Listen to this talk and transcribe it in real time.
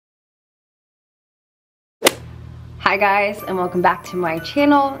Hi guys, and welcome back to my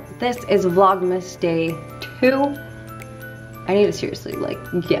channel. This is Vlogmas day 2. I need to seriously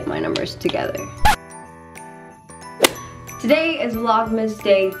get my numbers together. Today is Vlogmas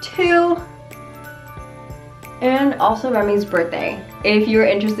day 2 and also Remi's birthday. If you're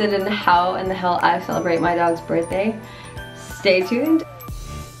interested in how in the hell I celebrate my dog's birthday, stay tuned.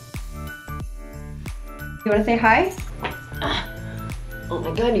 You wanna say hi? Oh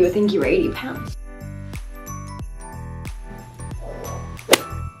my god, you would think you were 80 pounds.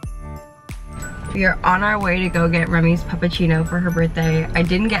 We are on our way to go get Remi's puppuccino for her birthday. I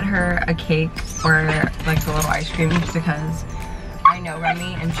didn't get her a cake or like a little ice cream just because I know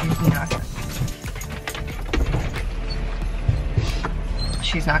Remi and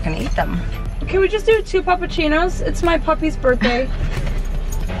she's not gonna eat them. Can we just do 2 puppuccinos? It's my puppy's birthday.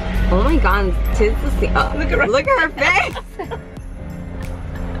 Oh my god, look at her face!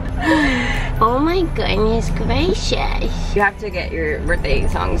 Oh my goodness gracious. You have to get your birthday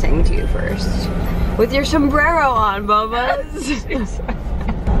song sang to you first. With your sombrero on, Bubba's.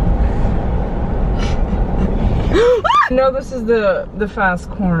 No, this is the fast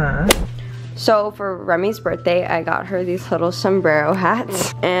corner. So for Remi's birthday, I got her these little sombrero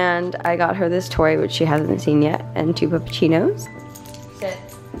hats. And I got her this toy, which she hasn't seen yet, and 2 puppuccinos. Sit.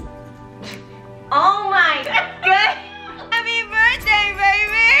 Oh my god! Happy birthday,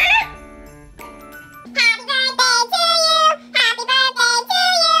 baby! Happy birthday to you! Happy birthday to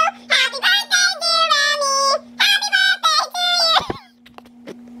you! Happy birthday, dear Remi! Happy birthday to you!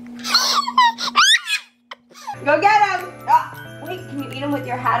 Go get him! Oh, wait, can you eat him with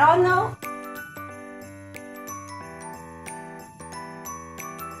your hat on though?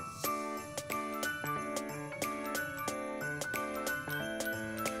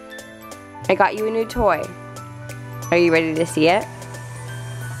 I got you a new toy. Are you ready to see it?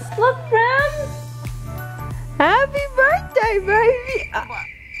 Look, Rem! Happy birthday, baby!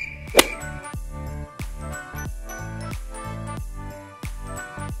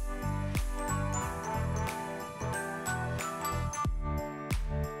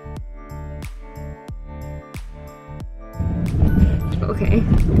 Okay.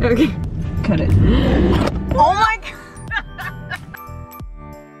 Cut it. Oh my god!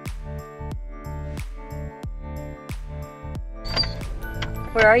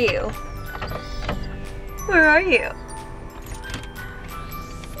 Where are you? Where are you?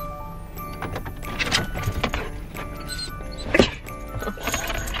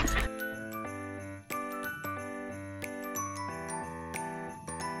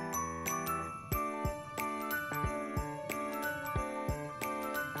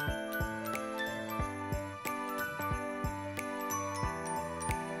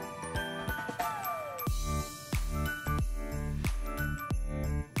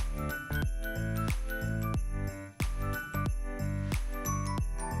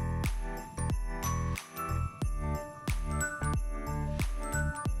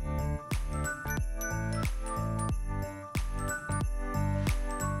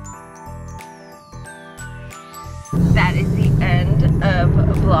 That is the end of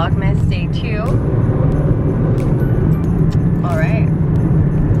Vlogmas day 2.